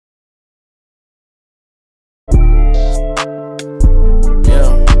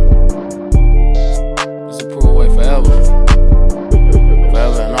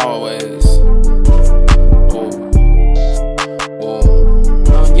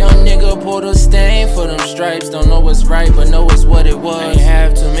pulled a stain for them stripes. Don't know what's right, but know it's what it was. Ain't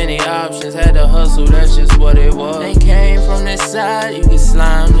have too many options, had to hustle, that's just what it was. They came from this side, you get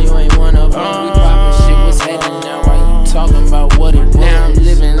slimed, you ain't one of them. We poppin' shit, what's happening now? Why you talking about what it was? Now I'm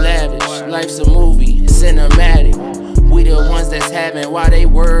living lavish, life's a movie, cinematic. We the ones that's having, why they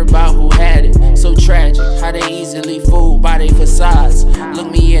worried about who had it. So tragic, how they easily fooled by they facades.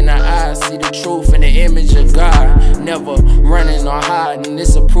 Look me in the eyes, see the truth in the image of God. Never running or hiding,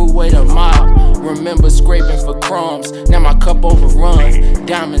 this approved way to mob. Remember scraping for crumbs, now my cup overruns.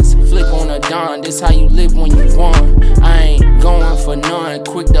 Diamonds flick on a dime, this how you live when you won. I ain't going for none,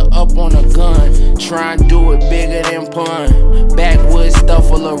 quick to up on a gun. Try and do it bigger than pun. Backwoods stuff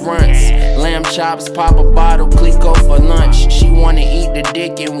full of runts. Lamb chops, pop a bottle, click go for lunch. She wanna eat the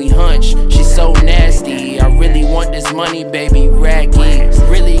dick and we hunch. She's so nasty, I really want this money, baby, racky.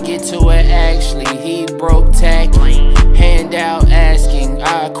 Really get to it actually, he broke tacky. Hand out asking,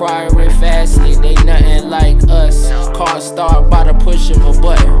 I acquire it fastly. They nothing like us, car start by the push of a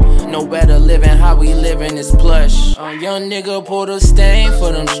button. No better living, how we living is plush. A young nigga pulled a stain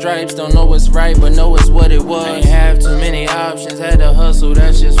for them stripes. Don't know what's right, but know it's what it was. Ain't have too many options, had to hustle,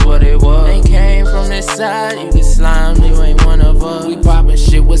 that's just what it was. They came from this side, you get slimed, you ain't one of us. We poppin'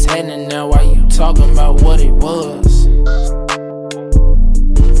 shit, what's happening now? Why you talking about what it was?